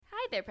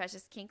there,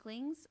 precious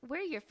kinklings.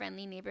 We're your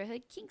friendly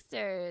neighborhood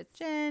kinksters.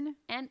 Jen.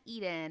 And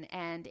Eden.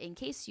 And in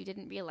case you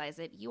didn't realize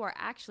it, you are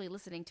actually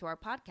listening to our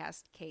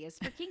podcast, K is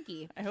for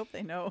Kinky. I hope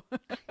they know.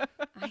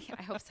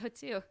 I hope so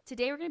too.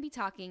 Today we're going to be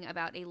talking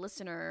about a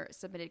listener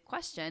submitted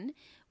question,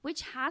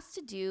 which has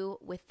to do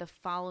with the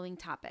following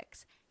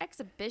topics: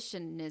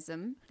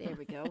 exhibitionism, there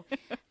we go,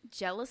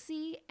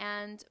 jealousy,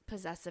 and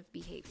possessive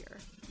behavior.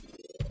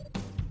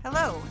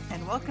 Hello,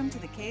 and welcome to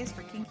the K is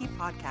for Kinky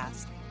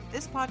podcast.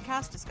 This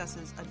podcast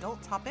discusses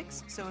adult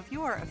topics, so if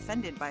you are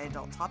offended by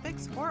adult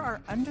topics or are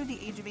under the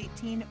age of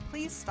 18,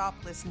 please stop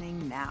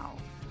listening now.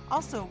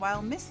 Also,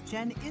 while Miss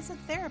Jen is a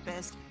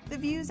therapist, the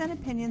views and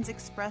opinions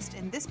expressed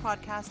in this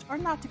podcast are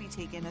not to be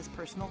taken as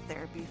personal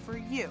therapy for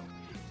you.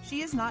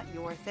 She is not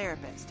your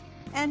therapist.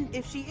 And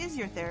if she is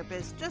your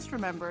therapist, just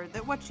remember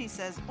that what she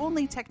says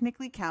only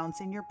technically counts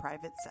in your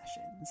private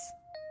sessions.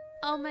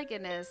 Oh my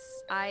goodness,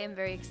 I am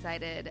very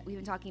excited. We've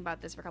been talking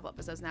about this for a couple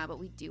episodes now, but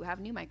we do have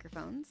new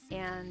microphones,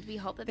 and we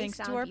hope that they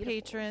sound beautiful.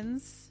 Thanks to our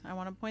patrons. I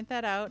want to point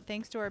that out.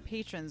 Thanks to our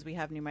patrons, we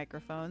have new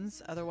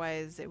microphones.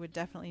 Otherwise, it would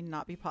definitely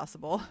not be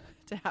possible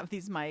to have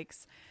these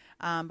mics.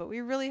 But we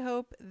really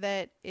hope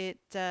that it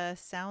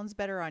sounds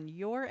better on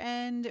your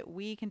end.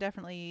 We can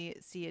definitely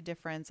see a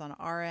difference on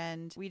our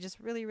end. We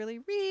just really, really,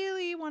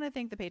 really want to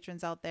thank the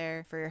patrons out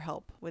there for your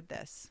help with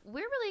this.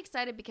 We're really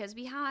excited because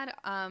we had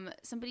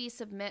somebody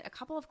submit a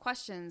couple of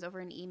questions over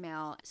an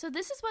email. So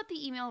this is what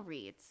the email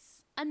reads.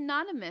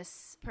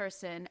 Anonymous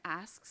person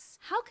asks,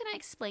 how can I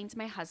explain to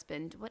my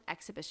husband what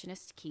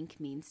exhibitionist kink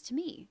means to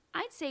me?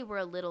 I'd say we're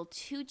a little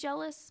too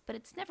jealous, but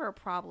it's never a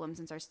problem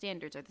since our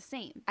standards are the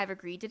same. I've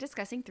agreed to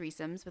discussing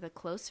threesomes with a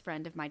close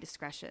friend of my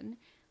discretion,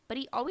 but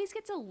he always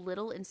gets a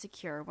little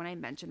insecure when I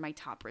mention my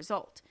top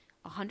result,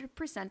 100%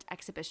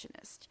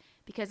 exhibitionist,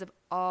 because of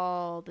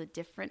all the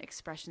different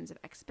expressions of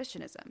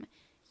exhibitionism.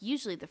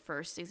 Usually the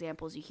first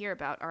examples you hear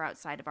about are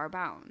outside of our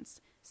bounds.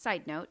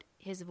 Side note,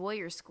 his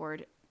voyeur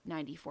scored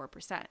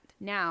 94%.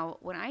 Now,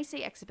 when I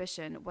say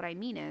exhibition, what I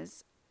mean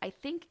is I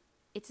think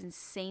it's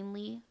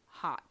insanely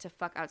hot to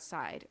fuck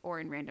outside or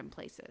in random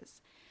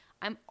places.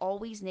 I'm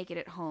always naked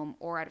at home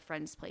or at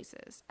friends'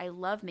 places. I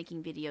love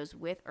making videos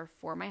with or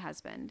for my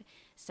husband,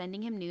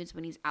 sending him nudes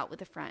when he's out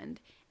with a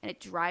friend, and it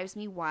drives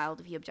me wild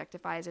if he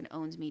objectifies and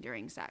owns me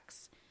during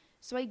sex.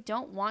 So I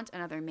don't want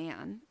another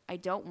man. I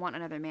don't want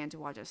another man to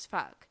watch us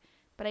fuck.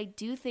 But I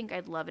do think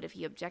I'd love it if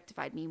he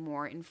objectified me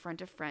more in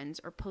front of friends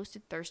or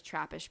posted thirst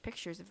trappish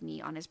pictures of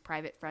me on his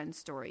private friends'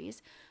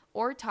 stories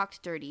or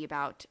talked dirty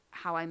about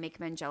how I make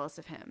men jealous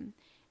of him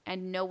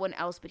and no one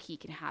else but he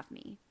can have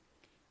me.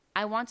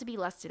 I want to be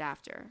lusted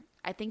after.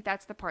 I think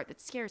that's the part that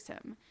scares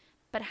him.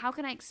 But how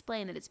can I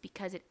explain that it's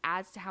because it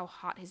adds to how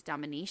hot his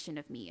domination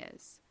of me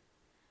is?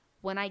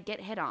 When I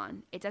get hit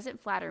on, it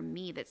doesn't flatter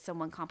me that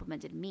someone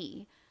complimented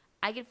me.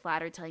 I get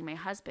flattered telling my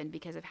husband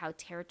because of how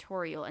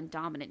territorial and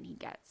dominant he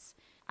gets.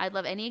 I'd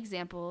love any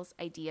examples,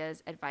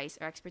 ideas, advice,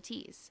 or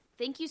expertise.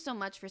 Thank you so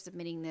much for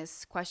submitting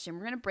this question.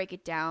 We're going to break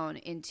it down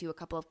into a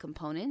couple of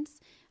components,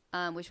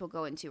 which we'll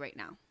go into right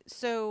now.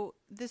 So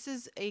this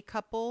is a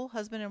couple,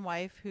 husband and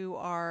wife, who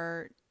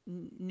are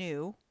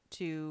new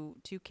to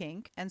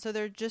kink. And so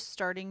they're just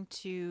starting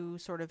to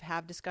sort of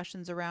have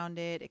discussions around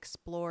it,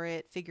 explore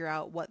it, figure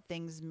out what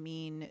things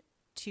mean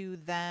to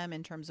them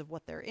in terms of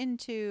what they're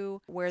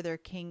into, where their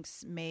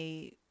kinks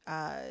may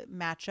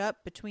match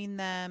up between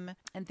them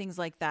and things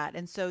like that.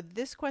 And so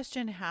this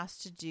question has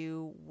to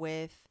do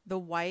with the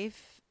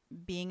wife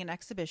being an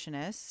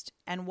exhibitionist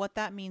and what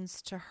that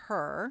means to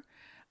her,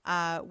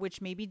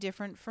 which may be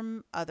different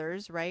from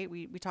others, right?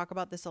 We talk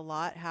about this a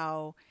lot,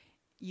 how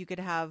you could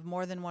have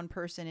more than one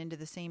person into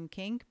the same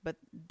kink, but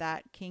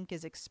that kink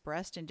is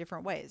expressed in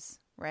different ways,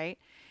 right?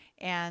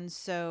 And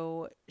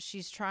so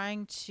she's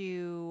trying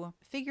to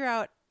figure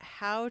out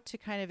how to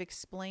kind of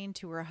explain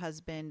to her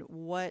husband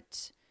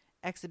what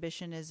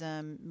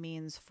exhibitionism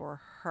means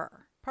for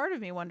her. Part of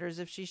me wonders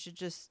if she should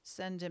just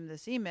send him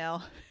this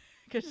email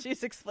because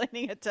she's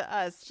explaining it to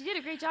us. She did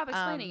a great job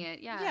explaining it.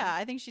 Yeah. Yeah,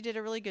 I think she did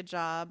a really good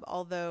job,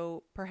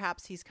 although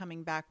perhaps he's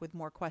coming back with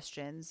more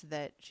questions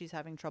that she's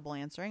having trouble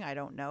answering. I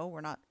don't know.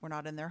 We're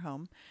not in their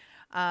home.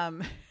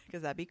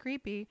 Because that'd be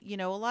creepy. You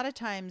know, a lot of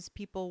times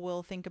people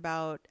will think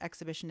about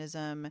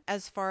exhibitionism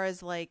as far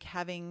as like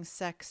having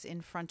sex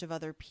in front of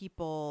other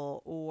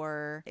people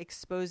or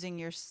exposing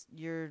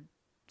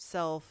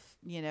yourself,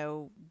 you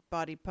know,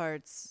 body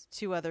parts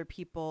to other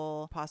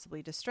people,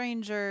 possibly to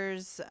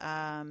strangers,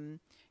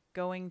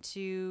 going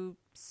to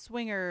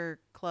swinger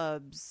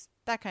clubs,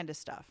 that kind of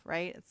stuff,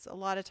 right? It's a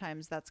lot of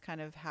times that's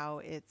kind of how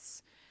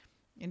it's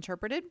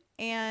interpreted.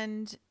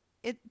 And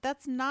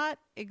that's not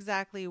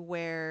exactly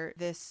where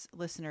this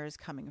listener is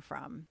coming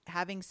from.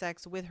 Having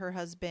sex with her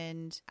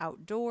husband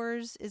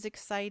outdoors is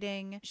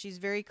exciting. She's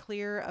very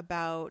clear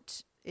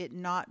about it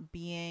not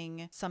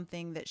being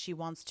something that she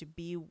wants to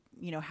be,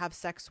 you know, have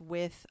sex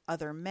with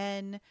other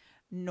men,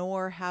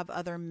 nor have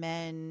other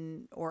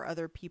men or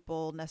other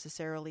people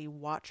necessarily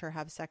watch her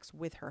have sex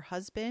with her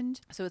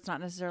husband. So it's not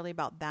necessarily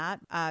about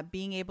that.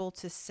 Being able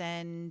to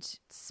send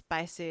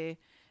spicy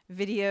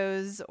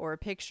videos or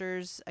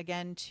pictures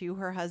again to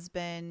her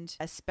husband,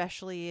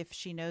 especially if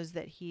she knows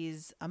that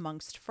he's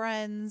amongst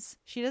friends.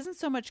 She doesn't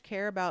so much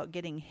care about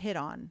getting hit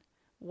on.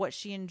 What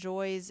she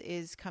enjoys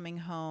is coming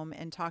home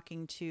and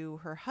talking to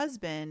her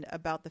husband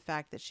about the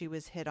fact that she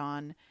was hit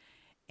on,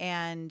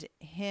 and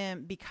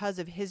him, because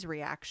of his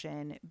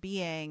reaction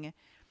being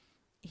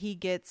he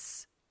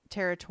gets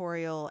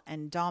territorial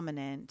and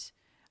dominant.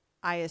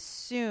 I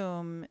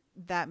assume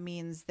that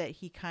means that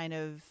he kind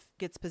of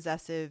gets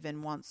possessive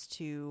and wants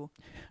to,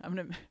 I'm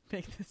going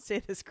to say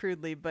this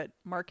crudely, but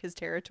mark his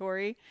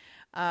territory.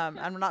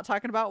 I'm not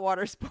talking about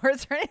water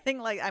sports or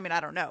anything I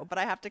don't know, but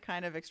I have to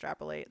kind of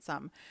extrapolate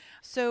some.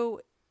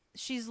 So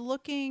she's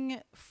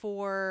looking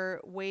for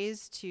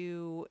ways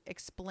to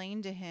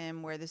explain to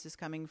him where this is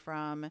coming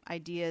from,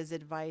 ideas,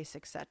 advice,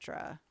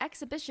 etc.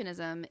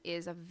 Exhibitionism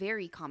is a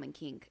very common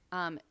kink.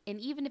 And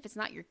even if it's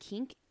not your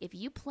kink, if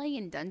you play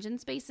in dungeon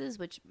spaces,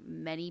 which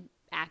many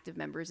active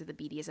members of the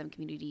BDSM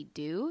community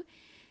do,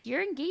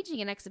 you're engaging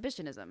in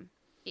exhibitionism.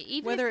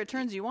 Whether it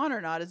turns you on or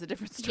not is a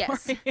different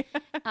story. Yes.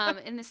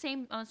 On the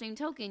same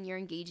token, you're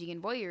engaging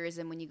in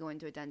voyeurism when you go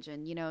into a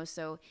dungeon,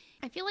 so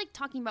I feel like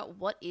talking about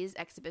what is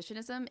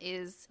exhibitionism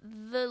is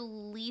the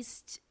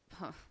least,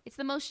 it's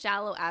the most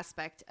shallow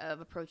aspect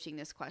of approaching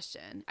this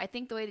question. I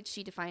think the way that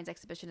she defines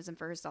exhibitionism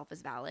for herself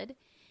is valid.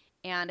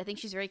 And I think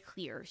she's very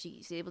clear.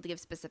 She's able to give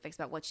specifics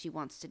about what she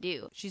wants to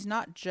do. She's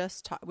not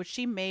just, which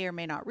she may or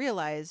may not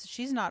realize,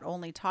 she's not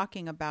only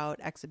talking about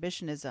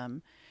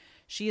exhibitionism,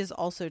 she is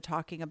also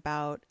talking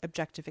about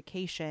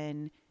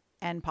objectification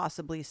and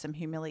possibly some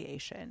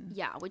humiliation.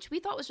 Yeah, which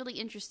we thought was really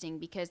interesting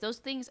because those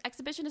things,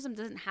 exhibitionism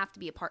doesn't have to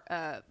be a part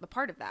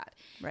of that.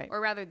 Right. Or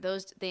rather,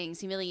 those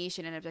things,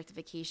 humiliation and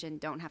objectification,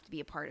 don't have to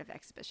be a part of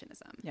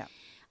exhibitionism. Yeah.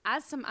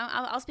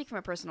 I'll speak from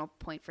a personal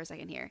point for a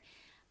second here.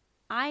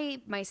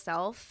 I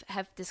myself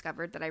have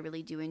discovered that I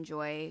really do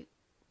enjoy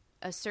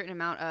a certain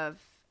amount of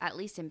at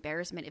least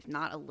embarrassment, if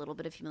not a little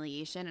bit of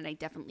humiliation, and I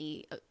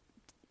definitely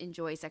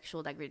enjoy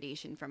sexual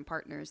degradation from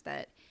partners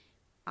that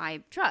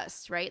I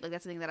trust, right?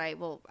 That's something that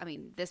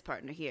this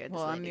partner here.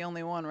 Well, I'm the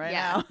only one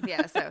now.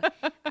 Yeah. So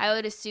I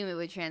would assume it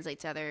would translate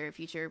to other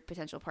future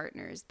potential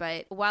partners.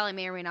 But while I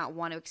may or may not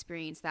want to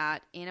experience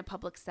that in a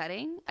public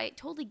setting, I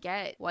totally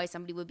get why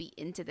somebody would be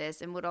into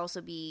this and would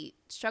also be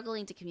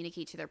struggling to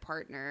communicate to their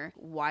partner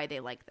why they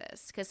like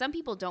this. Because some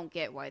people don't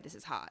get why this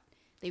is hot.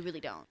 They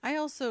really don't. I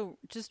also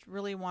just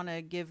really want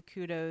to give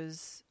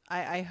kudos.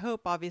 I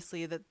hope,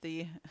 obviously, that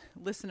the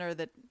listener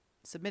that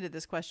submitted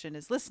this question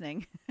is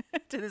listening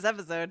to this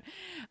episode.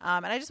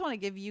 And I just want to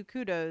give you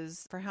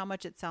kudos for how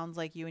much it sounds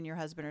like you and your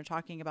husband are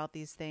talking about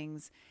these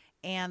things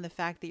and the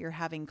fact that you're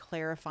having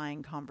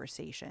clarifying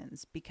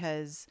conversations,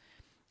 because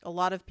a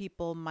lot of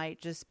people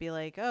might just be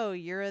like, oh,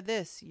 you're a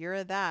this, you're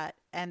a that,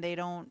 and they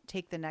don't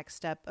take the next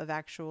step of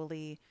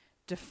actually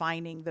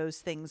defining those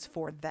things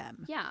for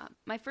them. Yeah.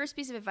 My first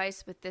piece of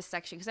advice with this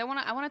section, because I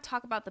want to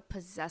talk about the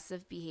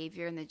possessive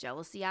behavior and the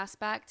jealousy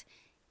aspect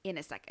in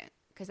a second,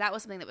 because that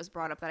was something that was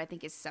brought up that I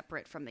think is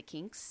separate from the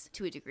kinks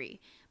to a degree.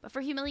 But for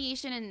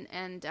humiliation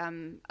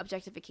and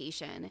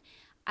objectification,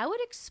 I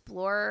would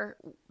explore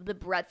the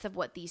breadth of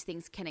what these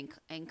things can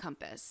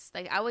encompass.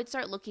 I would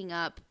start looking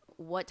up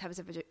what types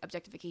of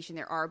objectification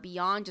there are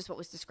beyond just what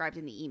was described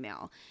in the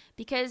email,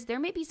 because there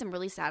may be some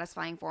really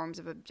satisfying forms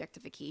of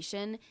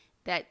objectification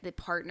that the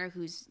partner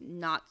who's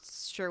not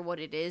sure what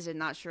it is and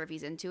not sure if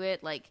he's into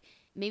it,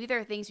 maybe there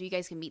are things where you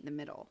guys can meet in the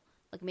middle.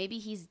 Maybe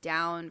he's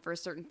down for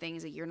certain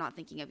things that you're not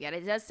thinking of yet.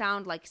 It does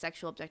sound like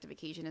sexual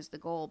objectification is the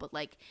goal, but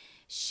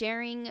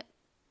sharing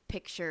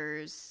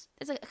pictures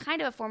is a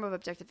kind of a form of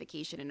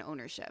objectification and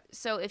ownership.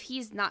 So if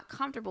he's not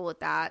comfortable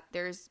with that,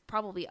 there's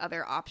probably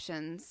other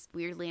options.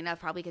 Weirdly enough,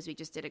 probably because we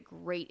just did a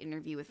great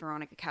interview with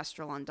Veronica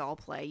Kestrel on doll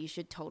play. You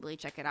should totally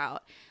check it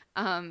out.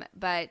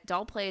 But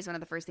doll play is one of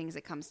the first things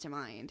that comes to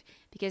mind,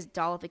 because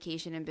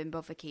dollification and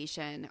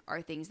bimbofication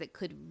are things that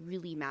could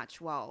really match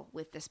well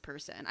with this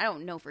person. I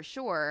don't know for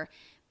sure,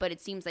 but it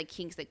seems like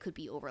kinks that could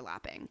be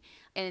overlapping.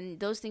 And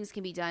those things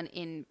can be done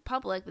in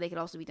public, but they could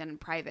also be done in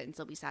private and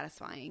still be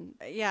satisfying.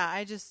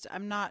 Yeah,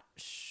 I'm not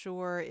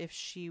sure if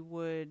she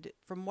would,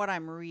 from what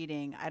I'm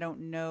reading, I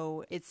don't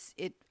know.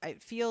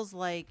 It feels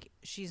like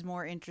she's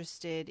more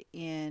interested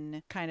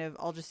in kind of,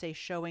 I'll just say,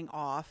 showing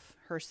off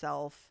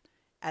herself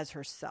as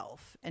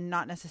herself, and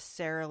not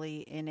necessarily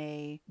in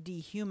a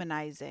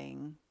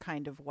dehumanizing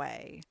kind of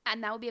way.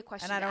 And that would be a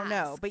question and I don't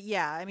know, but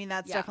yeah,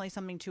 that's Yeah. definitely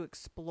something to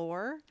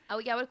explore. Oh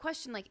yeah, I would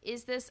question,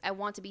 is this, I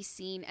want to be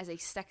seen as a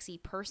sexy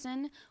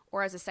person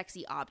or as a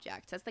sexy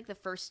object? That's the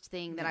first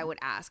thing that I would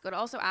ask. I would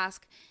also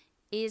ask,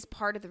 is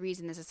part of the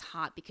reason this is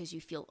hot because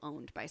you feel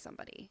owned by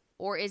somebody?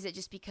 Or is it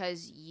just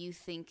because you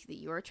think that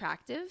you're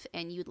attractive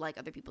and you'd like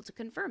other people to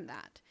confirm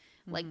that?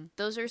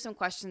 Those are some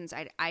questions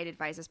I'd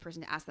advise this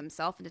person to ask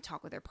themselves and to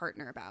talk with their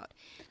partner about.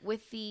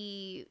 With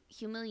the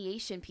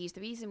humiliation piece,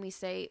 the reason we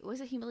say,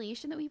 was it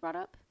humiliation that we brought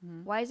up?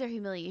 Why is there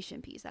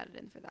humiliation piece added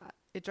in for that?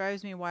 It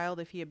drives me wild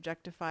if he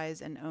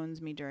objectifies and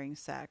owns me during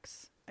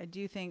sex. I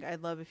do think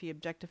I'd love if he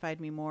objectified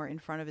me more in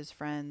front of his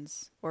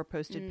friends or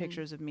posted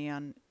pictures of me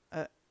on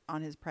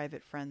on his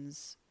private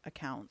friends'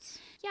 accounts.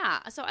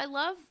 Yeah. So I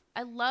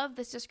love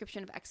this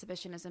description of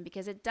exhibitionism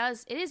because it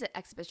is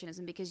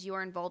exhibitionism because you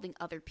are involving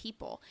other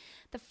people.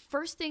 The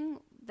first thing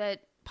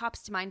that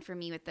pops to mind for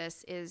me with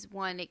this is,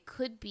 one, it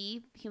could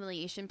be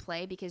humiliation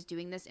play because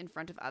doing this in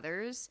front of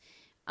others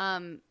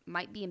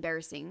might be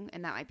embarrassing,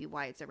 and that might be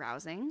why it's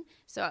arousing.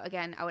 So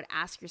again, I would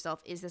ask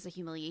yourself, is this a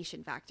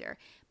humiliation factor?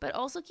 But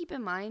also keep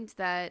in mind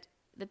that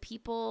the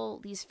people,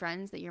 these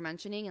friends that you're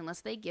mentioning,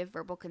 unless they give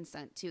verbal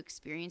consent to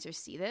experience or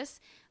see this,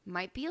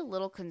 might be a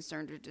little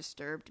concerned or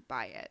disturbed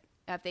by it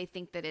if they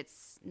think that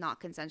it's not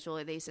consensual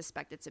or they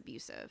suspect it's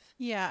abusive.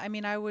 Yeah, I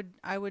mean, I would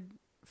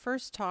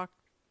first talk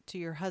to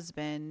your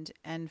husband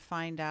and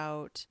find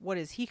out what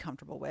is he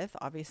comfortable with.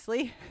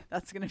 Obviously,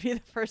 that's going to be the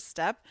first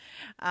step.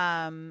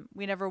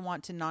 We never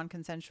want to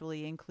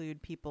non-consensually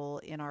include people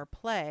in our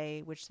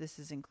play, which this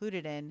is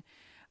included in.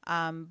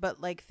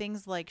 But like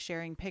things like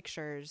sharing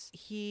pictures,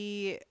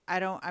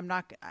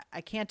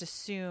 I can't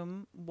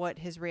assume what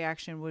his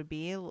reaction would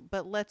be,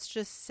 but let's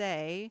just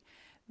say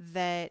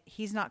that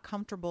he's not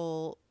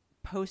comfortable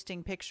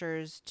posting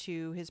pictures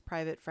to his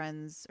private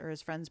friends or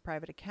his friends'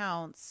 private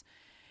accounts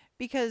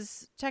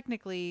because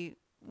technically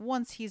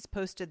once he's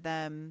posted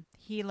them,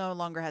 he no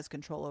longer has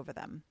control over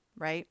them,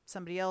 right?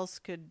 Somebody else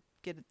could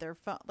get their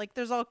phone. Like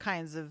there's all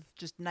kinds of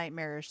just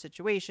nightmarish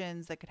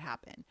situations that could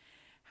happen.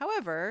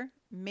 However,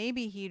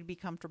 maybe he'd be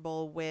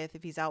comfortable with,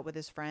 if he's out with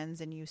his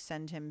friends and you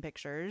send him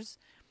pictures,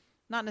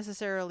 not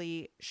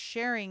necessarily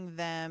sharing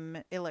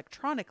them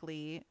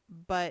electronically,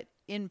 but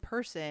in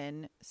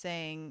person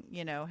saying,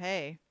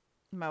 hey,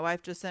 my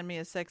wife just sent me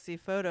a sexy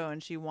photo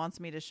and she wants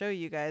me to show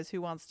you guys.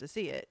 Who wants to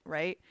see it,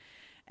 right?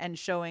 And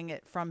showing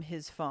it from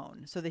his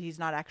phone so that he's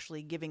not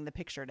actually giving the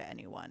picture to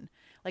anyone.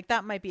 Like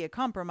that might be a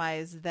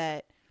compromise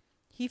that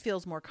he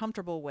feels more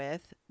comfortable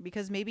with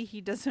because maybe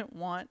he doesn't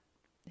want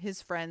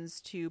his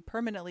friends to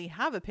permanently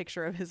have a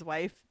picture of his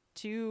wife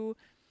to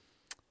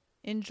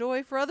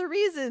enjoy for other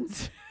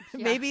reasons.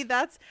 Yeah. Maybe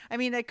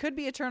it could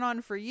be a turn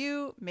on for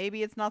you.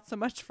 Maybe it's not so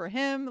much for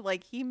him.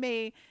 Like he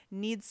may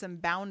need some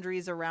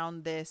boundaries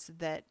around this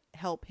that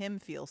help him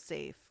feel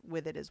safe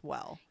with it as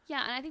well.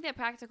 Yeah. And I think that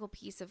practical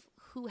piece of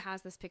who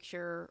has this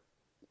picture,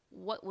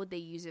 what would they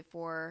use it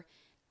for?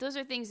 Those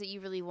are things that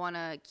you really want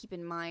to keep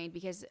in mind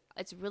because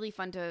it's really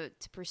fun to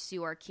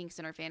pursue our kinks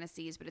and our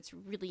fantasies, but it's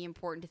really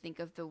important to think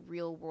of the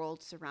real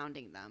world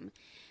surrounding them.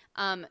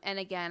 And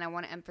again, I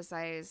want to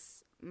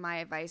emphasize my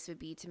advice would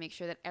be to make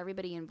sure that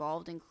everybody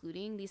involved,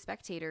 including these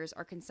spectators,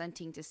 are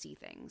consenting to see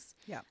things.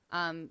 Yeah.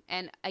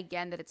 And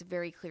again, that it's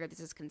very clear this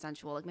is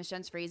consensual. Like Ms.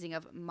 Jen's phrasing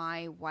of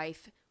my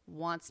wife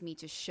wants me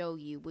to show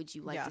you, would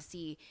you like to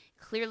see,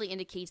 clearly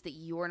indicates that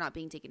you're not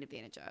being taken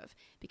advantage of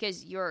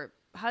because your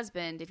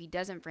husband, if he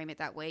doesn't frame it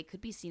that way,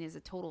 could be seen as a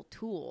total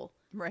tool.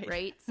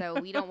 Right. So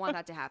we don't want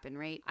that to happen.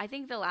 Right. I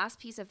think the last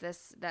piece of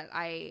this that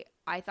I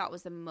thought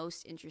was the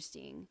most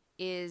interesting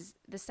is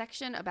the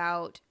section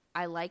about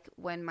I like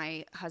when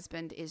my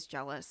husband is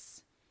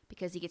jealous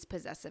because he gets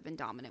possessive and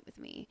dominant with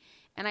me.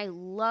 And I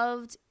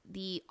loved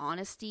the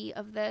honesty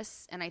of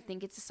this. And I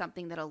think it's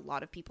something that a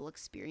lot of people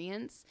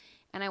experience.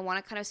 And I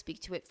want to kind of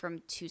speak to it from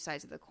two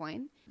sides of the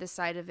coin. The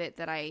side of it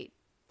that I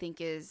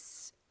think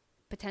is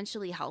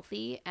potentially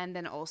healthy, and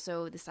then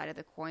also the side of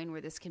the coin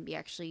where this can be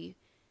actually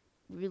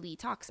really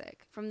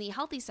toxic. From the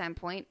healthy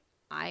standpoint,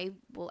 I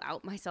will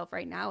out myself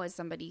right now as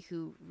somebody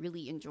who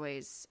really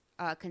enjoys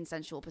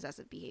consensual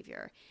possessive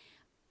behavior.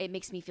 It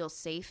makes me feel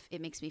safe.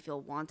 It makes me feel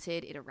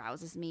wanted. It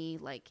arouses me.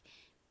 Like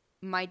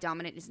my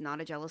dominant is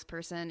not a jealous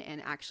person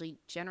and actually,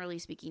 generally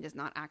speaking, does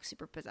not act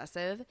super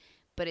possessive,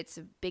 but it's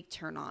a big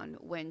turn on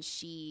when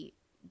she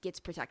gets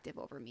protective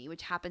over me,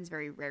 which happens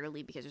very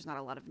rarely because there's not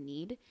a lot of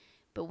need.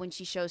 But when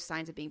she shows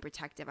signs of being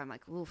protective, I'm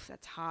like, oof,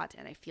 that's hot.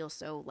 And I feel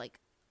so like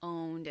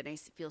owned and I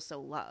feel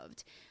so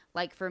loved.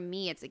 Like for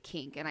me, it's a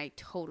kink and I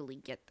totally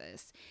get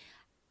this.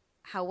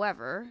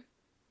 However,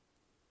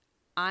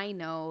 I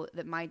know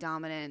that my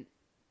dominant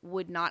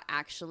would not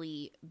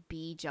actually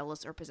be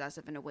jealous or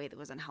possessive in a way that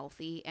was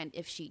unhealthy. And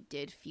if she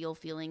did feel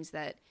feelings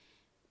that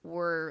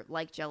were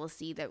like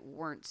jealousy that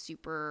weren't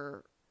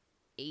super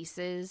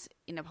aces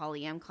in a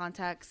polyam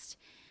context,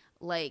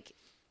 like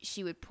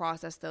she would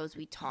process those,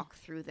 we'd talk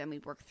through them,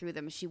 we'd work through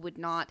them. She would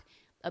not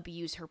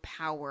abuse her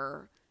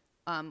power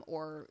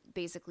or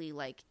basically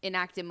like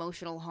enact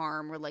emotional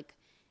harm or like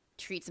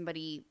treat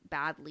somebody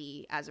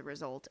badly as a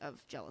result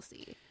of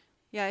jealousy.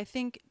 Yeah, I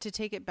think to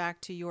take it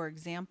back to your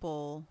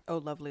example, oh,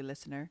 lovely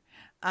listener,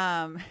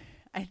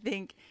 I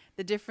think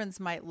the difference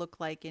might look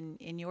like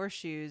in your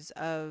shoes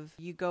of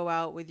you go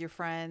out with your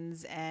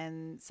friends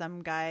and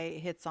some guy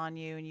hits on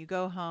you and you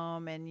go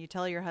home and you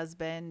tell your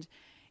husband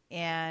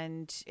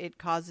and it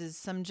causes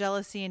some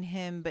jealousy in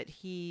him, but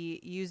he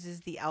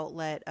uses the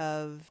outlet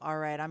of, all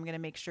right, I'm going to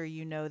make sure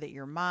you know that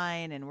you're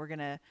mine and I'm going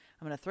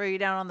to throw you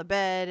down on the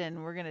bed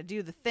and we're going to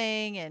do the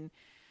thing and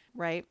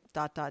right, ...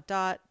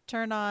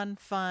 turn on,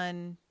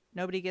 fun,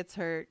 nobody gets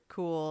hurt,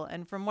 cool.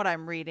 And from what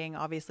I'm reading,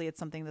 obviously it's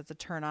something that's a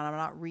turn on. I'm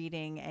not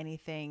reading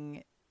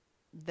anything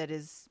that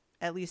is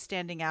at least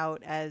standing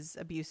out as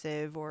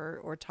abusive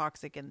or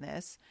toxic in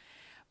this.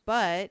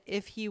 But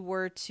if he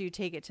were to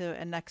take it to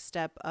a next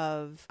step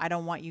of, I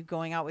don't want you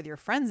going out with your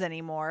friends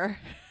anymore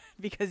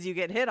because you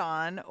get hit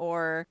on,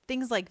 or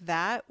things like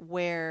that,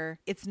 where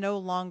it's no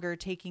longer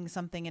taking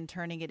something and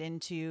turning it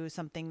into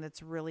something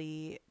that's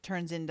really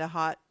turns into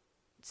hot,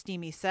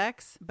 steamy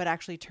sex, but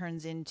actually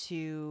turns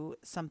into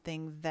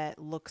something that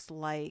looks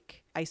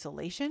like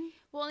isolation.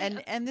 Well,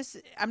 and this,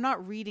 I'm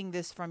not reading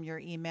this from your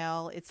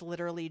email. It's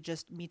literally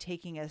just me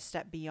taking a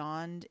step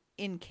beyond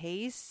in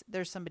case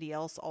there's somebody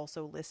else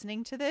also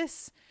listening to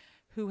this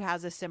who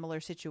has a similar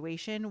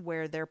situation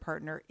where their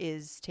partner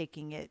is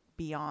taking it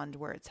beyond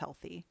where it's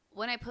healthy.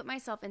 When I put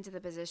myself into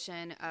the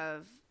position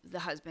of the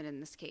husband in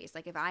this case,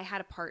 like if I had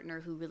a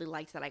partner who really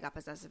liked that I got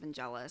possessive and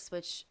jealous,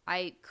 which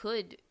I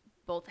could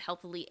both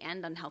healthily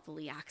and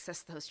unhealthily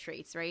access those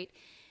traits, right?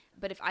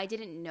 But if I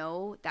didn't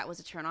know that was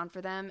a turn on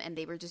for them and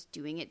they were just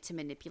doing it to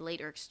manipulate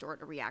or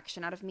extort a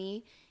reaction out of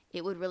me,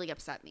 it would really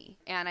upset me.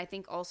 And I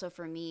think also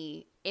for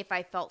me, if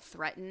I felt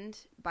threatened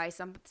by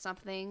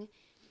something,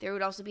 there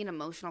would also be an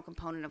emotional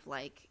component of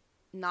like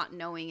not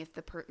knowing if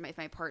if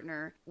my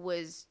partner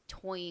was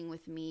toying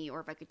with me or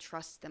if I could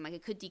trust them. Like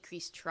it could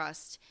decrease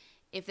trust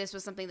if this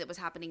was something that was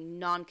happening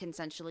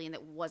non-consensually and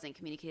that wasn't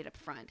communicated up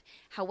front.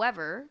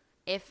 However,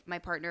 if my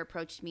partner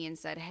approached me and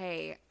said,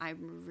 hey,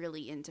 I'm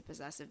really into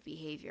possessive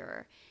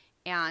behavior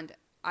and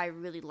I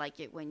really like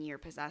it when you're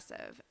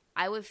possessive,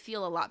 I would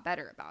feel a lot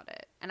better about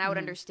it. And I would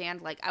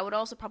understand, like, I would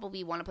also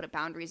probably want to put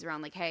boundaries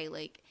around, like, hey,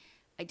 like,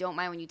 I don't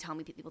mind when you tell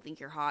me people think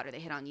you're hot or they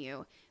hit on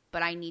you,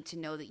 but I need to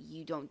know that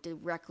you don't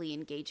directly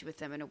engage with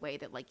them in a way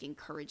that, like,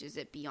 encourages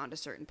it beyond a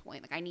certain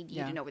point. Like, I need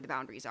you to know where the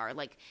boundaries are.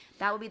 Like,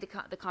 that would be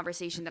the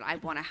conversation that I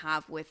want to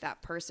have with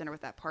that person or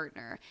with that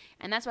partner.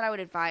 And that's what I would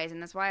advise.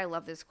 And that's why I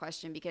love this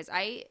question, because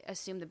I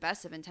assume the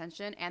best of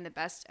intention and the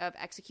best of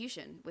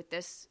execution with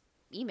this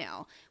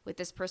email, with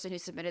this person who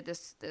submitted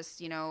this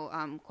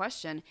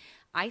question.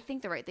 I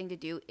think the right thing to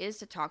do is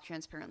to talk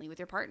transparently with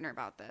your partner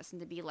about this and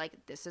to be like,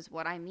 this is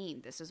what I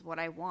mean. This is what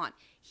I want.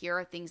 Here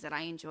are things that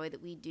I enjoy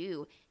that we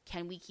do.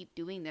 Can we keep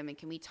doing them? And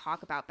can we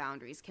talk about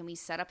boundaries? Can we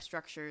set up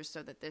structures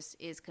so that this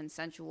is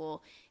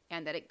consensual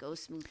and that it goes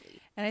smoothly?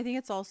 And I think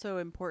it's also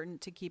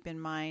important to keep in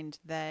mind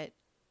that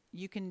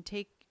you can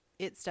take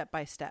it step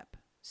by step.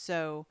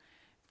 So,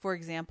 for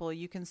example,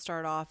 you can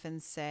start off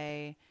and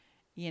say,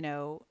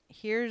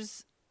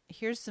 here's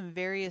some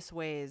various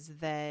ways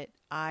that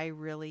I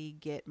really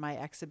get my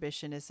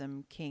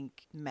exhibitionism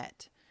kink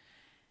met.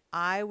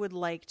 I would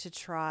like to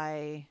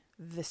try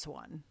this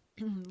one.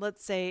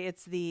 Let's say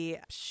it's the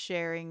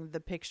sharing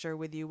the picture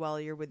with you while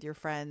you're with your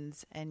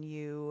friends and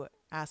you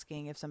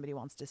asking if somebody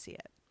wants to see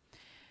it.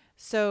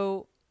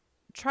 So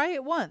try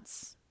it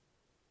once.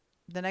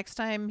 The next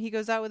time he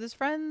goes out with his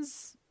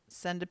friends,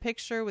 send a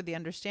picture with the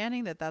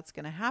understanding that that's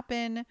going to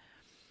happen.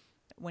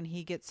 When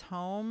he gets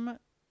home,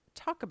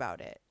 talk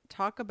about it.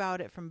 Talk about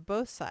it from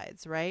both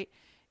sides, right?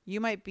 You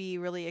might be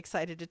really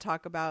excited to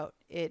talk about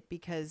it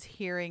because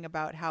hearing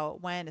about how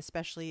it went,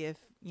 especially if,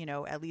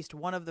 at least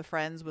one of the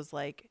friends was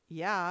like,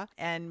 yeah,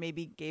 and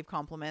maybe gave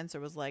compliments or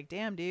was like,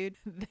 damn, dude,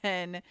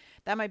 then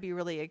that might be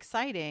really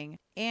exciting.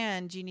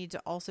 And you need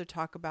to also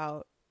talk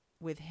about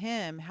with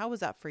him, how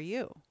was that for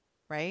you,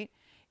 right?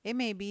 It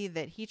may be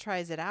that he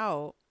tries it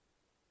out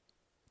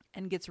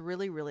and gets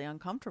really, really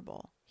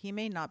uncomfortable. He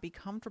may not be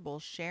comfortable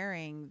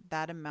sharing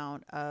that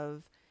amount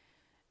of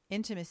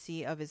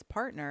intimacy of his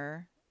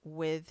partner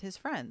with his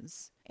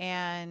friends.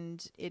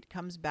 And it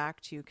comes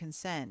back to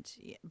consent.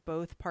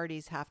 Both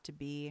parties have to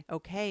be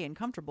okay and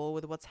comfortable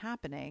with what's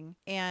happening.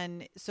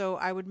 And so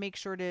I would make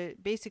sure to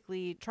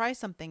basically try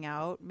something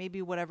out,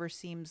 maybe whatever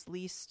seems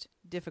least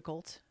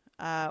difficult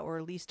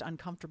or least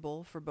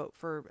uncomfortable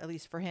for at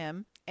least for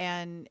him,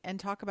 and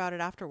talk about it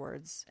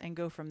afterwards and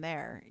go from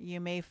there. You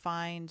may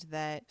find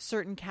that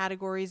certain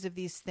categories of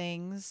these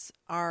things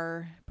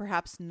are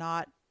perhaps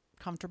not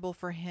comfortable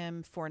for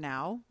him for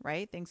now,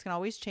 right? Things can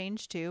always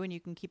change too, and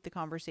you can keep the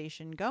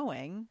conversation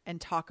going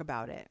and talk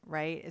about it,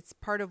 right? It's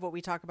part of what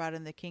we talk about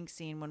in the kink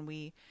scene when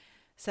we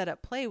set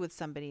up play with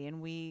somebody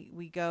and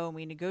we go and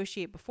we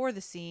negotiate before the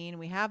scene,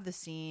 we have the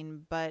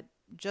scene, but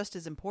just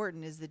as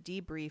important is the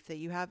debrief that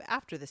you have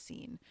after the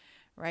scene,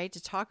 right?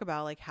 To talk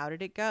about, like, how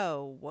did it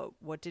go?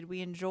 What did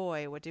we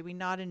enjoy? What did we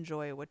not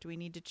enjoy? What do we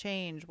need to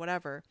change?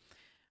 Whatever.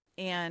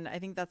 And I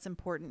think that's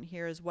important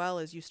here as well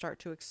as you start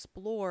to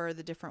explore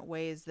the different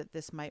ways that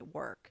this might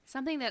work.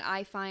 Something that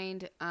I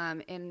find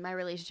in my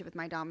relationship with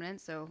my dominant,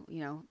 so,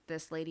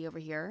 this lady over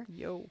here,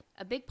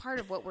 a big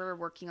part of what we're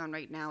working on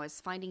right now is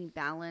finding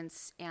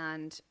balance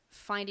and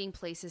finding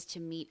places to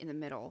meet in the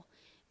middle.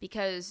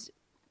 Because,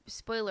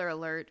 spoiler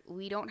alert,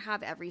 we don't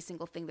have every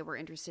single thing that we're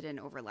interested in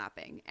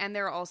overlapping. And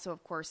there are also,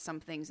 of course, some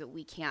things that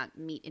we can't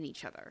meet in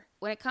each other.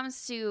 When it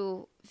comes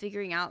to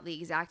figuring out the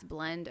exact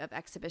blend of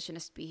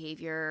exhibitionist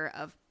behavior,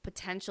 of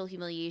potential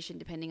humiliation,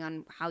 depending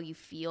on how you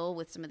feel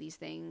with some of these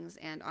things,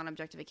 and on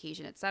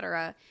objectification,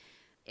 etc.,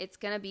 it's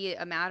going to be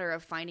a matter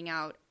of finding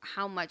out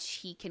how much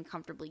he can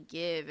comfortably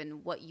give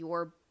and what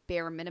your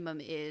bare minimum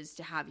is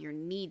to have your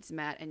needs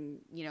met, and,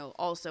 you know,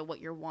 also what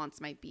your wants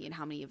might be and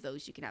how many of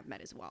those you can have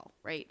met as well,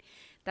 right?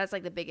 That's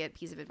like the big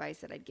piece of advice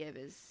that I'd give,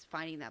 is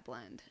finding that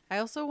blend. I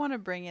also want to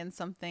bring in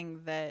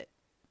something that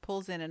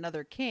pulls in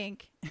another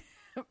kink,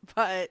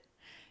 but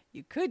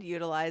you could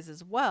utilize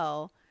as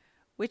well,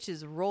 which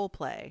is role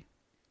play.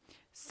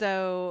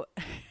 So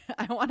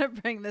I want to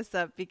bring this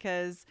up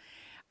because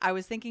I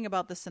was thinking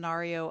about the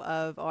scenario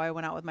of, I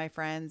went out with my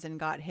friends and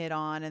got hit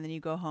on, and then you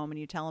go home and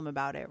you tell them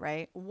about it,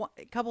 right?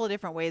 A couple of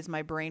different ways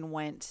my brain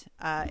went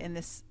in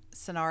this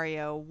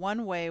scenario.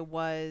 One way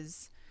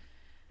was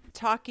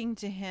talking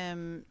to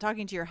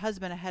your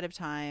husband ahead of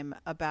time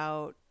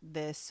about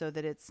this so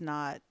that it's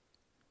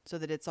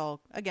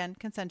all, again,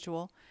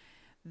 consensual,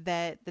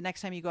 that the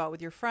next time you go out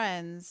with your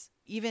friends,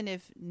 even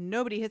if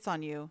nobody hits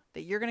on you,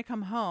 that you're going to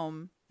come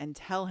home and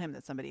tell him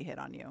that somebody hit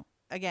on you.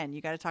 Again,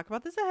 you got to talk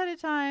about this ahead of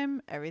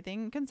time,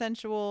 everything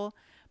consensual,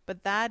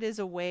 but that is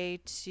a way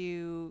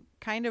to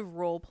kind of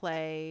role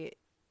play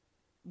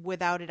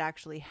without it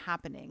actually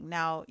happening.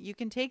 Now, you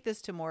can take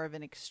this to more of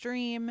an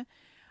extreme.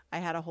 I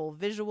had a whole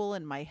visual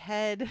in my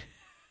head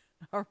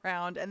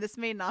around, and this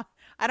may not,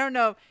 I don't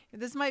know,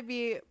 this might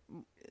be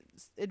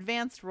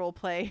advanced role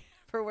play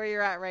for where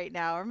you're at right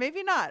now, or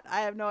maybe not.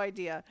 I have no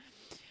idea.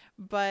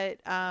 But,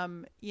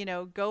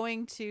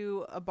 going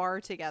to a bar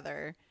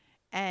together,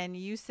 and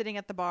you sitting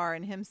at the bar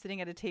and him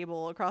sitting at a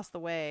table across the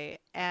way,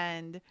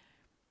 and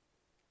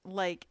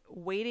like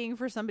waiting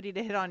for somebody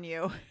to hit on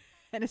you.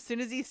 And as soon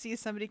as he sees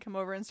somebody come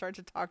over and start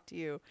to talk to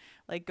you,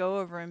 like go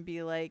over and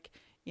be like,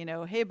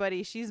 hey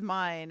buddy, she's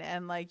mine.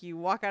 And like you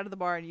walk out of the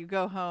bar and you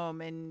go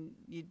home and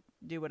you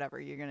do whatever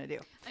you're going to do.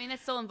 I mean, that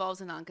still involves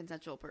a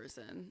non-consensual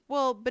person.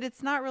 Well, but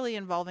it's not really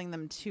involving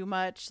them too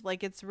much.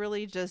 Like it's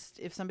really just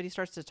if somebody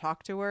starts to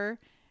talk to her,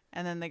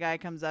 and then the guy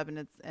comes up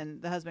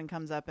and the husband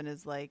comes up and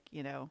is like,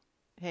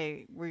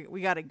 hey,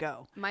 we got to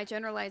go. My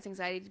generalized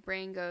anxiety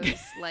brain goes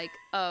like,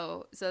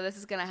 oh, so this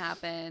is going to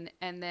happen.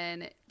 And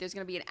then there's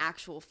going to be an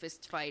actual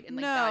fist fight. And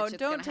like, no,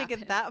 don't take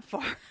it that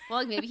far. Well,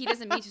 like maybe he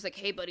doesn't meet. He's like,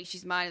 hey, buddy,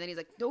 she's mine. And then he's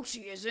like, no,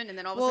 she isn't. And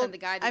then all of a sudden the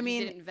guy that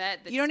you didn't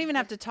vet. You don't even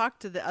have to talk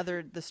to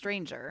the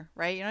stranger,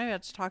 right? You don't even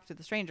have to talk to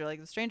the stranger. Like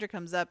the stranger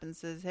comes up and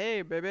says,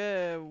 hey,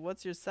 baby,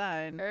 what's your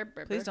sign?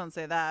 Please don't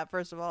say that.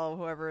 First of all,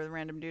 whoever the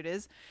random dude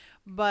is.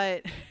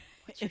 But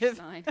what's your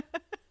sign?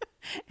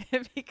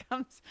 If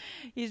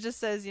he just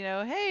says,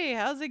 hey,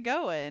 how's it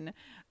going?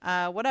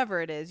 Whatever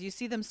it is, you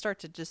see them start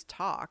to just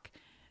talk.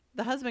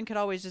 The husband could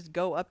always just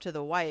go up to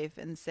the wife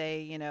and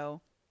say,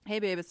 hey,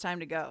 babe, it's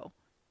time to go.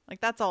 Like,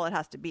 that's all it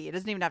has to be. It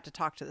doesn't even have to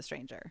talk to the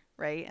stranger,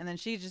 right? And then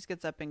she just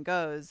gets up and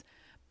goes.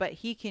 But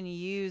he can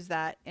use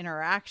that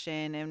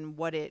interaction and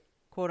what it,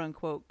 quote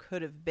unquote,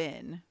 could have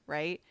been,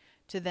 right?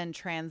 To then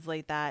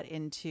translate that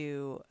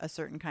into a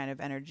certain kind of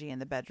energy in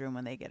the bedroom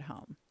when they get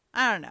home.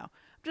 I don't know.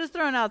 Just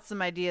throwing out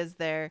some ideas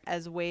there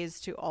as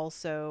ways to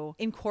also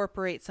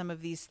incorporate some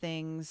of these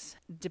things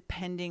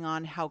depending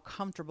on how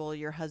comfortable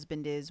your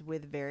husband is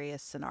with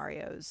various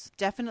scenarios.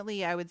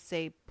 Definitely, I would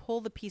say pull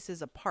the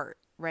pieces apart,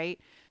 right?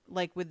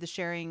 Like with the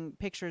sharing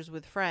pictures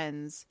with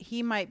friends,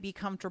 he might be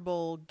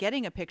comfortable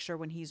getting a picture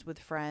when he's with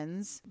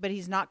friends, but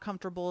he's not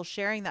comfortable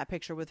sharing that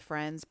picture with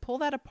friends. Pull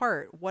that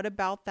apart. What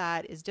about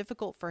that is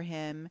difficult for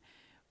him?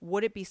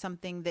 Would it be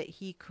something that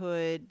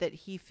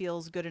he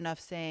feels good enough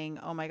saying,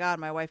 oh my God,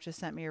 my wife just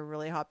sent me a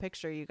really hot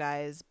picture, you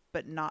guys,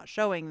 but not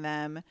showing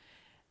them?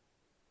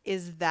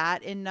 Is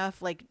that enough?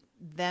 Like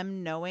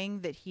them knowing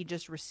that he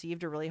just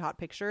received a really hot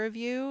picture of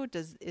you?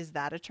 Is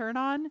that a turn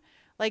on?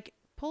 Like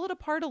pull it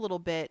apart a little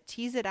bit,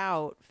 tease it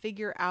out,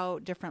 figure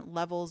out different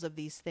levels of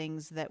these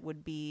things that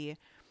would be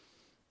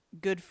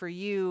good for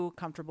you,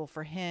 comfortable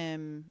for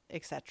him,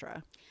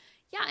 etc.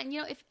 Yeah.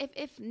 And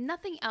if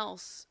nothing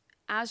else,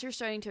 as you're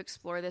starting to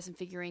explore this and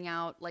figuring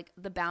out like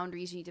the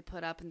boundaries you need to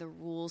put up and the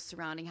rules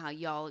surrounding how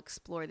y'all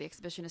explore the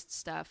exhibitionist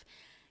stuff,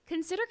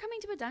 consider coming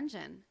to a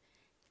dungeon.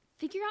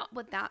 Figure out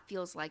what that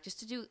feels like, just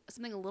to do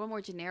something a little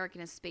more generic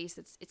in a space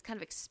it's kind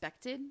of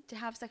expected to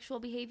have sexual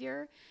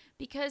behavior,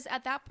 because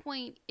at that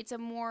point it's a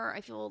more,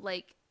 I feel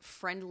like,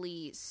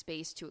 friendly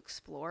space to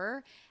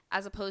explore,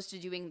 as opposed to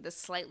doing the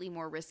slightly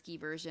more risky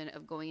version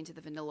of going into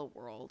the vanilla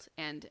world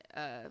and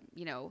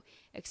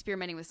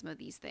experimenting with some of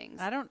these things.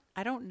 I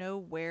don't know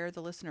where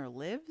the listener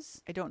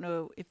lives. I don't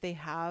know if they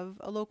have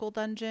a local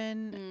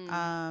dungeon,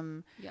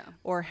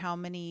 or how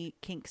many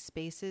kink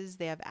spaces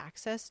they have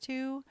access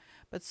to.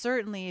 But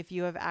certainly if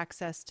you have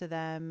access to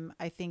them,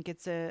 I think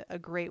it's a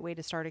great way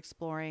to start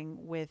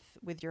exploring with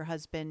your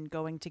husband,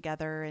 going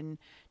together and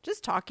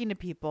just talking to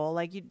people.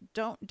 Like you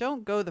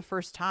don't go the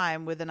first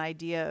time with an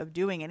idea of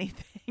doing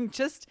anything.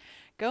 Just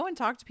go and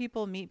talk to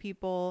people, meet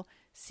people,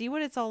 see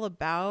what it's all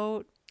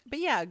about. But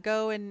yeah,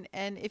 go and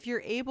if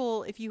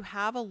you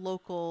have a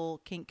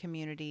local kink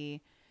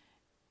community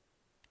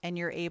and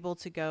you're able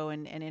to go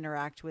and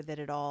interact with it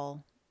at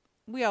all,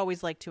 we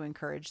always like to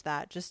encourage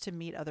that, just to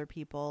meet other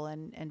people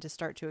and to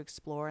start to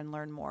explore and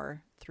learn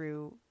more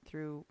through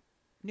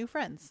new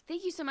friends.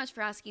 Thank you so much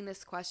for asking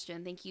this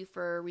question. Thank you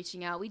for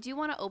reaching out. We do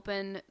want to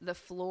open the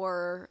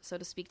floor, so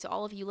to speak, to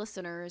all of you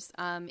listeners.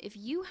 If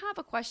you have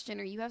a question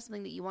or you have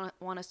something that you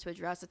want us to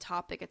address, a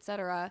topic,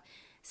 etc.,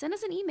 send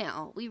us an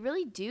email. We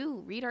really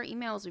do read our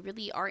emails. We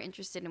really are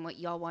interested in what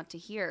y'all want to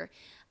hear.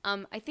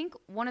 I think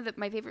one of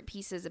my favorite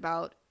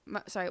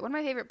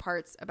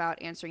parts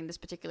about answering this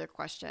particular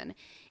question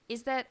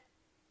is that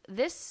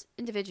this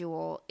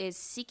individual is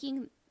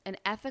seeking an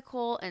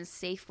ethical and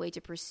safe way to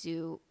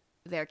pursue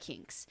their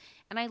kinks.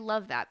 And I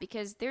love that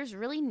because there's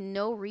really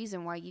no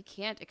reason why you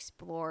can't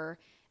explore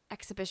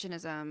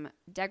exhibitionism,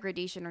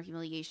 degradation or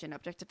humiliation,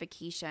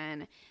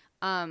 objectification,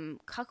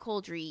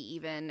 cuckoldry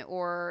even,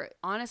 or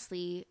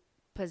honestly,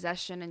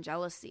 possession and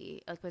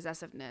jealousy, like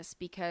possessiveness.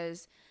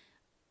 Because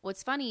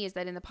what's funny is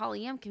that in the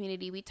polyam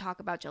community, we talk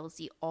about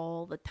jealousy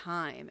all the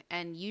time.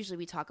 And usually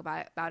we talk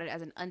about it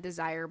as an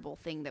undesirable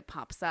thing that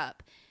pops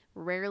up.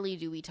 Rarely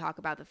do we talk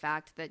about the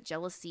fact that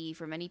jealousy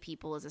for many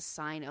people is a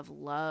sign of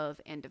love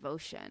and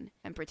devotion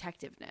and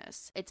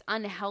protectiveness. It's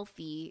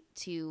unhealthy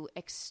to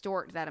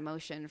extort that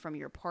emotion from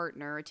your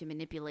partner, to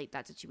manipulate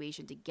that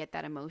situation to get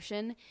that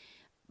emotion.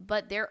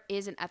 But there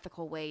is an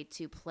ethical way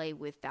to play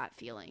with that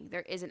feeling.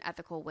 There is an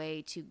ethical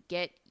way to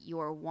get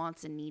your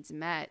wants and needs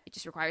met. It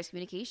just requires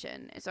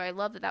communication. And so I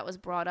love that was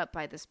brought up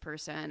by this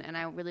person. And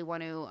I really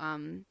want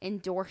to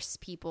endorse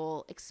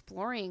people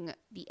exploring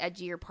the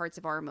edgier parts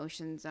of our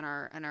emotions and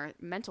our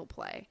mental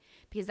play.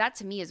 Because that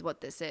to me is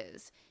what this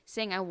is.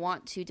 Saying I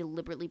want to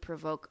deliberately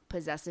provoke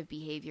possessive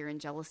behavior and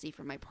jealousy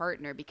from my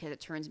partner because it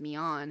turns me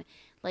on.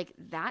 Like,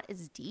 that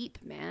is deep,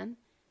 man.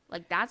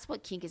 Like, that's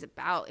what kink is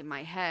about in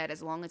my head,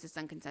 as long as it's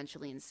done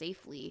consensually and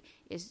safely,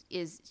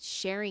 is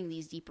sharing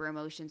these deeper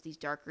emotions, these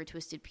darker,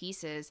 twisted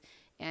pieces,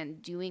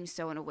 and doing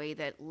so in a way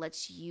that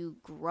lets you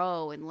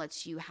grow and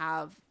lets you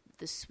have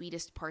the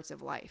sweetest parts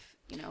of life,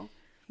 you know?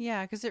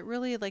 Yeah, because it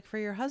really, like, for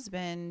your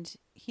husband,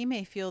 he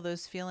may feel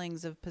those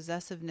feelings of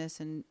possessiveness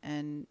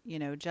and you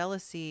know,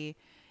 jealousy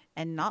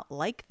and not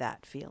like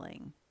that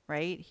feeling,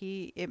 right?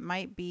 It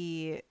might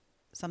be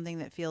something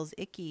that feels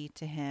icky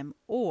to him,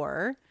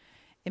 or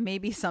it may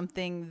be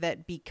something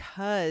that,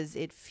 because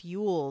it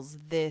fuels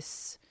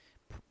this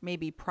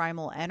maybe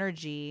primal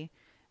energy,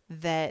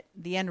 that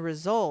the end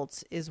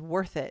result is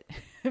worth it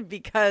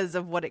because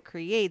of what it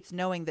creates,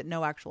 knowing that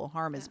no actual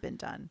harm has been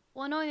done.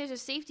 Well, knowing there's a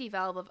safety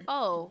valve of,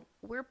 oh,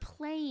 we're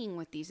playing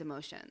with these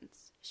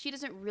emotions. She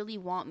doesn't really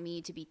want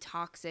me to be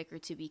toxic or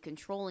to be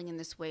controlling in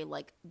this way,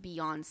 like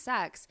beyond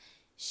sex.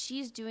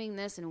 She's doing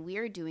this and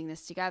we're doing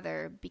this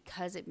together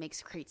because it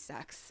makes great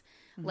sex.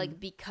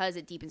 Like, because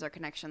it deepens our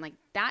connection. Like,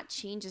 that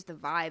changes the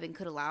vibe and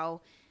could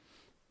allow,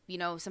 you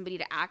know, somebody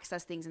to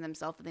access things in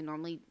themselves that they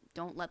normally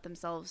don't let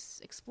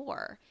themselves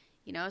explore,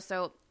 you know?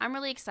 So I'm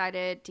really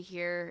excited to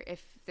hear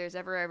if there's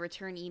ever a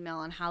return email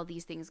on how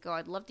these things go.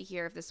 I'd love to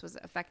hear if this was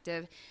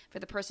effective for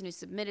the person who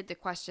submitted the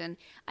question.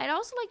 I'd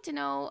also like to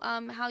know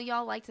how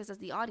y'all liked this as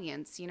the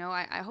audience. You know,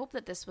 I hope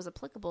that this was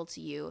applicable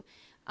to you.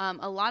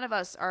 A lot of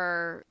us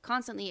are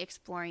constantly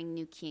exploring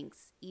new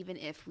kinks, even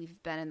if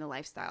we've been in the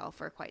lifestyle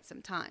for quite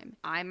some time.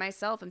 I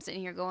myself am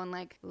sitting here going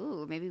like,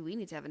 ooh, maybe we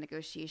need to have a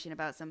negotiation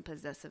about some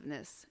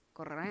possessiveness.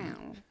 You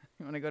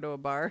want to go to a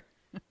bar?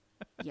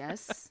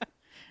 Yes.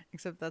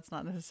 Except that's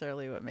not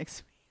necessarily what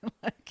makes me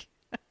like.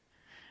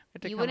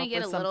 You wouldn't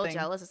get a little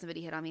jealous if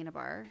somebody hit on me in a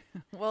bar?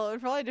 Well, it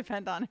would probably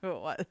depend on who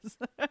it was.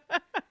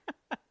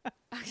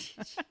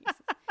 Jesus.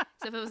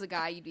 So if it was a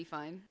guy, you'd be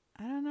fine?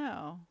 I don't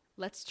know.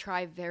 Let's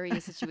try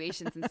various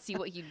situations and see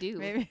what you do.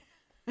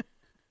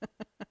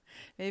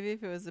 Maybe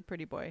if it was a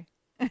pretty boy.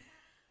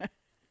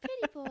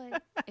 Pretty boy.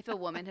 If a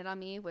woman hit on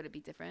me, would it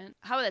be different?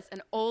 How about this?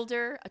 An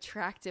older,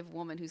 attractive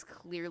woman who's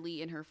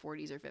clearly in her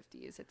 40s or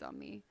 50s hits on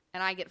me,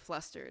 and I get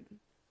flustered.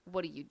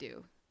 What do you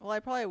do? Well, I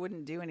probably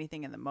wouldn't do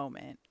anything in the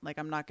moment. Like,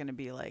 I'm not going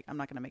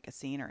to make a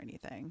scene or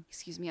anything.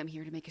 Excuse me, I'm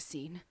here to make a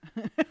scene.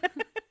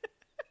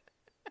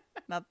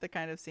 Not the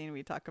kind of scene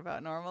we talk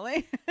about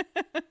normally.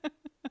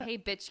 Hey,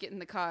 bitch, get in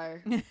the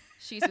car.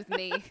 She's with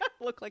me.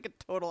 Look like a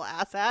total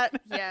asshat.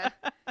 Yeah.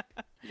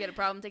 You get a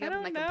problem, take it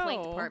up in my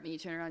complaint department. You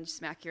turn around, you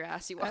smack your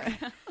ass, you walk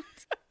out.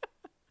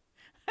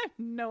 I have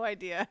no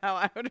idea how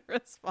I would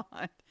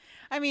respond.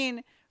 I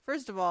mean,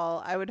 first of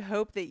all, I would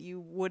hope that you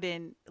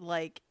wouldn't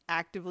like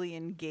actively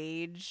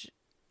engage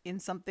in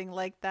something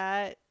like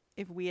that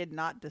if we had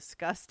not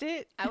discussed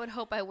it. I would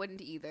hope I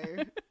wouldn't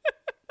either.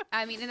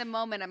 I mean, in the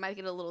moment, I might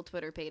get a little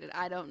Twitter-pated.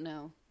 I don't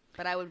know.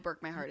 But I would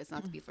work my hardest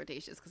not to be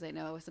flirtatious because I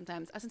know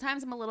sometimes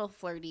I'm a little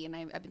flirty, and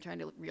I've been trying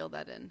to reel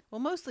that in.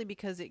 Well, mostly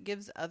because it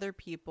gives other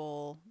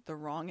people the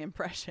wrong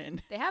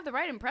impression. They have the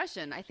right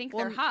impression. I think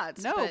they're hot.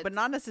 No, but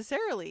not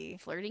necessarily.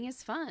 Flirting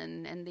is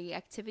fun, and the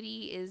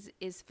activity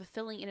is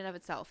fulfilling in and of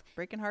itself.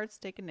 Breaking hearts,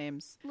 taking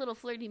names. Little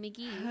flirty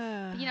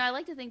McGee. But, you know, I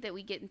like to think that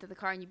we get into the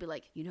car and you'd be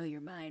like, you know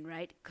you're mine,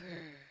 right?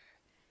 Grr.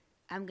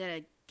 I'm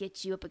going to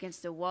get you up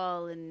against a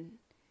wall and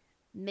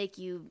make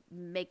you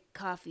make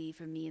coffee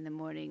for me in the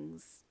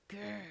mornings.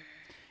 Grr.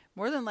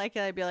 More than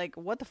likely, I'd be like,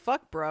 what the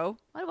fuck, bro?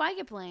 Why do I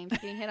get blamed for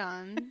getting hit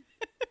on?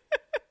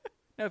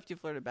 No, if you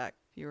flirted back.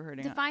 If you were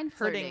hurting Define on.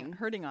 flirting.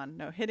 Hurting on.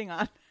 No, hitting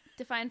on.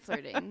 Define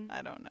flirting.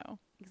 I don't know.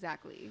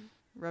 Exactly.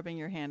 Rubbing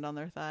your hand on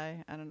their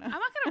thigh. I don't know. I'm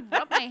not going to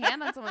rub my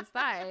hand on someone's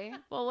thigh.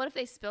 Well, what if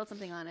they spilled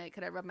something on it?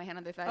 Could I rub my hand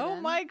on their thigh Oh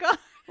then? my God.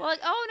 Well, like,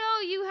 oh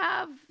no, you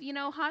have,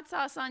 hot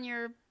sauce on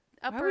your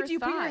upper Why would you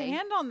thigh. put your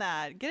hand on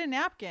that? Get a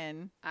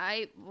napkin.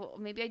 Well,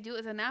 maybe I do it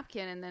with a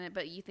napkin and then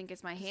but you think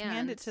it's my Just hand.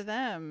 hand it to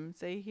them.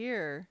 Say,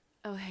 here.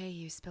 Oh, hey,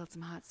 you spilled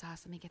some hot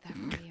sauce. Let me get that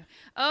for you.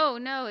 Oh,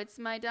 no, it's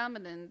my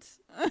dominant.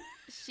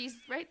 She's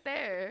right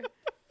there.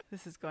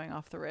 This is going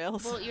off the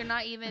rails. Well, you're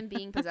not even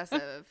being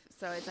possessive,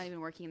 so it's not even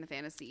working in the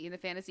fantasy. In the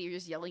fantasy, you're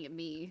just yelling at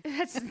me.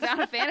 That's not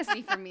a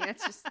fantasy for me.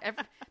 That's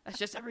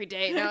just every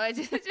day. No,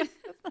 That's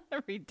not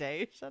every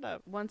day. Shut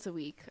up. Once a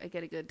week, I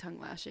get a good tongue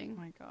lashing.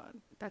 Oh my God.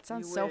 That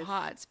sounds You so wish.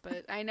 hot,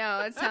 but I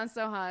know it sounds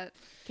so hot.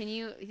 Can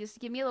you just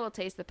give me a little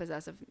taste of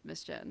possessive,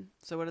 Miss Jen?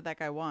 So what did that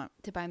guy want?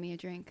 To buy me a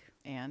drink,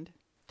 And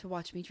to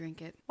watch me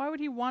drink it, why would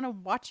he want to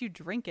watch you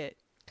drink it?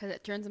 because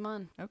it turns him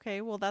on. Okay,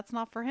 well, that's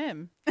not for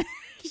him.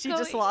 She going.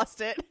 just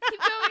lost it. Keep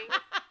going.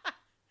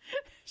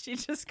 She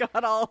just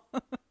got all.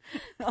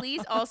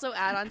 Please also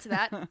add on to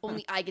that.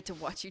 Only I get to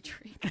watch you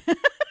drink.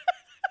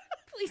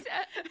 Please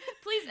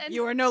end.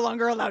 You are no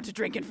longer allowed to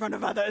drink in front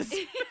of others.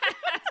 Yes.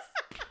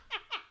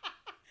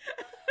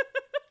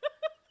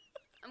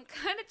 I'm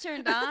kind of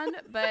turned on,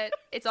 but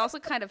it's also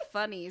kind of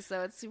funny.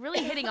 So it's really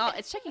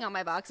it's checking all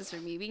my boxes for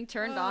me. Being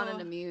turned on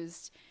and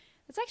amused.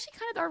 It's actually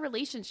kind of our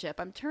relationship.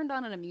 I'm turned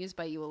on and amused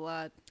by you a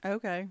lot.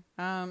 Okay.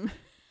 On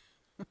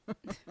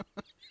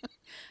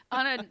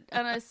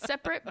a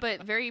separate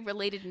but very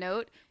related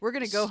note, We're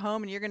going to go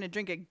home and you're going to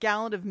drink a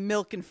gallon of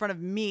milk in front of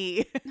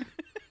me.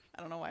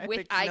 I don't know why I With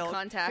picked eye milk.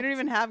 contact. We don't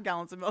even have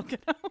gallons of milk at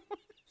home.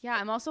 yeah,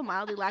 I'm also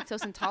mildly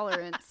lactose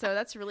intolerant, so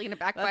that's really going to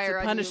That's backfire a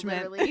on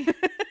punishment. you, literally.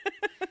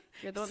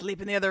 You're the one.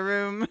 Sleep in the other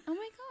room. Oh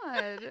my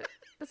god.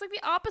 That's like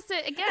the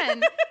opposite.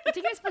 Again, you're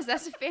taking this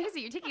possessive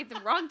fantasy. You're taking it the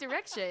wrong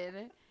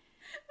direction.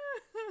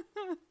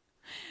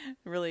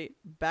 Really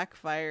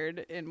backfired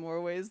in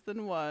more ways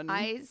than one.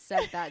 I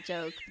said that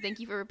joke. Thank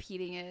you for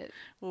repeating it.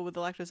 Well, with the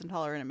lactose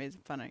intolerant, it made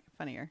it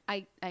funnier.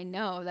 I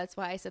know. That's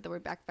why I said the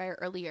word backfire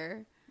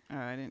earlier. Oh,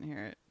 I didn't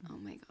hear it. Oh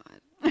my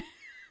god.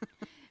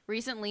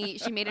 Recently,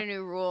 she made a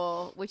new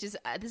rule, which is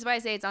this is why I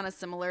say it's on a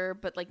similar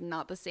but like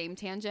not the same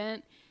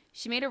tangent.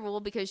 She made a rule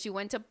because she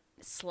went to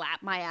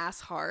slap my ass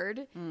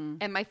hard,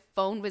 and my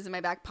phone was in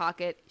my back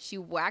pocket. She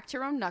whacked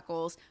her own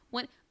knuckles,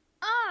 went,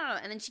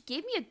 and then she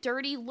gave me a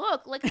dirty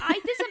look, like I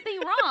did something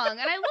wrong.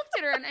 And I looked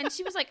at her, and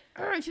she was like,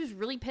 and she was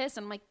really pissed.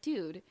 And I'm like,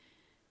 dude,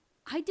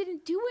 I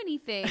didn't do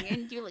anything.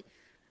 And you're like,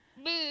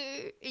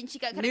 "Bleh," and she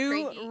got kind of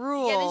cranky. New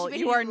rule. Yeah,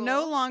 you are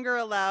no longer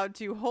allowed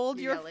to hold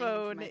your Yelling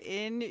phone into my-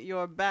 in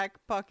your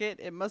back pocket.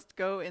 It must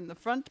go in the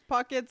front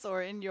pockets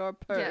or in your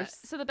purse.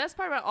 Yeah. So the best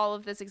part about all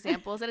of this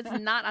example is that it's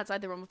not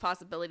outside the realm of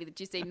possibility that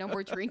you say no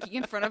more drinking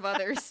in front of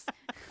others.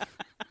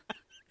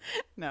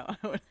 No, I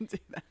wouldn't do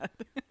that.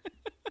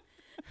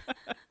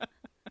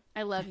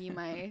 I love you,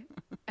 Mai.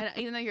 And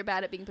even though you're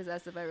bad at being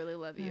possessive, I really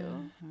love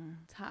you.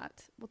 It's hot.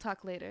 We'll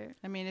talk later.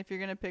 I mean, if you're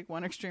going to pick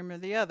one extreme or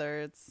the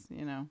other, it's,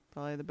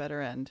 probably the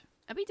better end.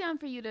 I'd be down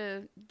for you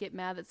to get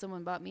mad that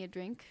someone bought me a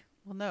drink.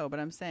 Well, no, but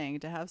I'm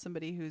saying to have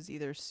somebody who's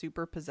either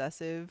super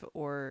possessive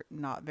or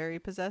not very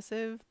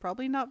possessive,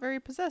 probably not very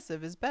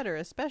possessive is better,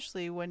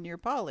 especially when you're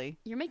poly.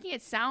 You're making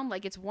it sound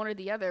like it's one or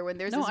the other when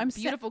there's No, this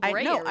beautiful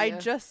gray No, area. I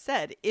just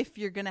said if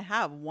you're going to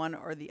have one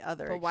or the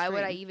other. But why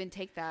would I extreme. even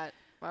take that?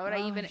 Why would I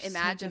even you're so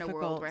imagine a world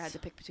difficult. where I had to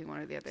pick between one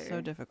or the other?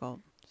 So difficult.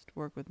 Just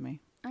work with me.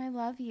 I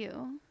love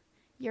you.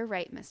 You're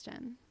right, Miss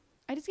Jen.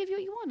 I just gave you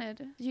what you wanted.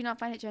 Did you not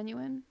find it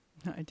genuine?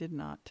 No, I did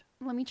not.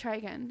 Let me try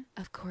again.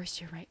 Of course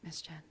you're right,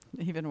 Miss Jen.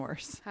 Even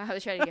worse. How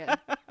let's try it again.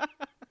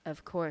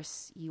 Of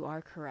course you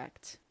are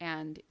correct.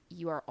 And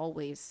you are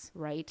always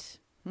right.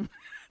 It's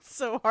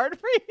so hard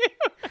for you.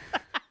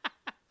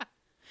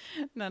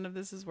 None of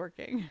this is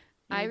working.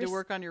 You need to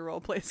work on your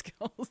role play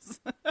skills.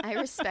 I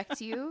respect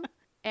you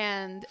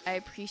and I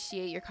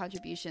appreciate your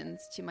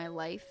contributions to my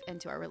life and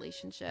to our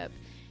relationship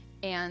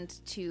and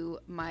to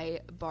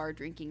my bar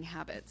drinking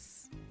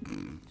habits.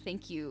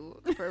 Thank you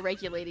for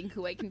regulating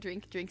who I can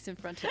drink drinks in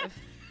front of.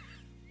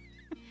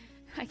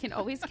 I can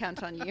always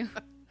count on you.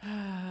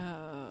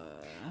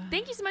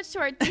 Thank you so much to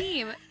our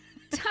team.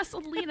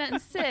 Tussle, Lena,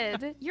 and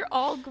Sid. You're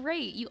all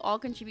great. You all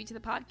contribute to the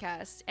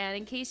podcast. And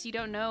in case you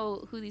don't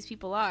know who these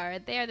people are,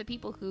 they are the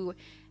people who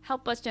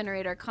help us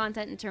generate our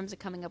content in terms of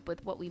coming up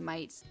with what we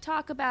might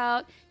talk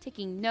about,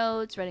 taking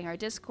notes, running our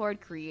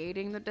Discord,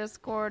 creating the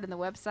Discord and the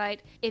website.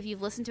 If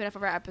you've listened to enough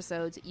of our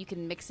episodes, you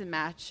can mix and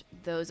match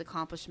those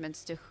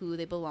accomplishments to who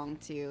they belong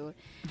to.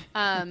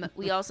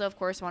 We also, of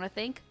course, want to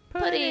thank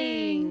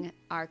Pudding,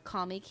 our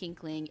Call Me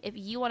Kinkling. If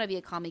you want to be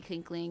a Call Me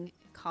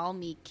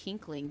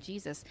Kinkling,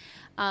 Jesus.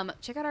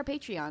 Check out our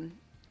Patreon.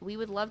 We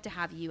would love to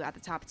have you at the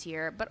top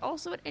tier, but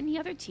also at any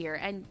other tier.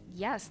 And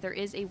yes, there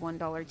is a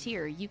 $1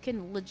 tier. You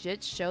can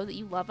legit show that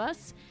you love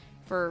us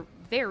for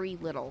very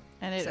little.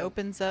 And it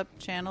opens up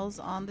channels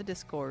on the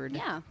Discord.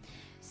 Yeah.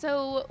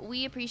 So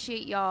we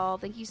appreciate y'all.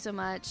 Thank you so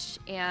much.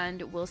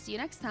 And we'll see you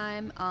next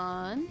time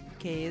on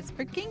K is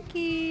for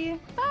kinky.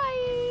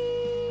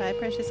 Bye. Bye,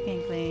 precious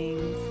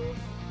kinklings.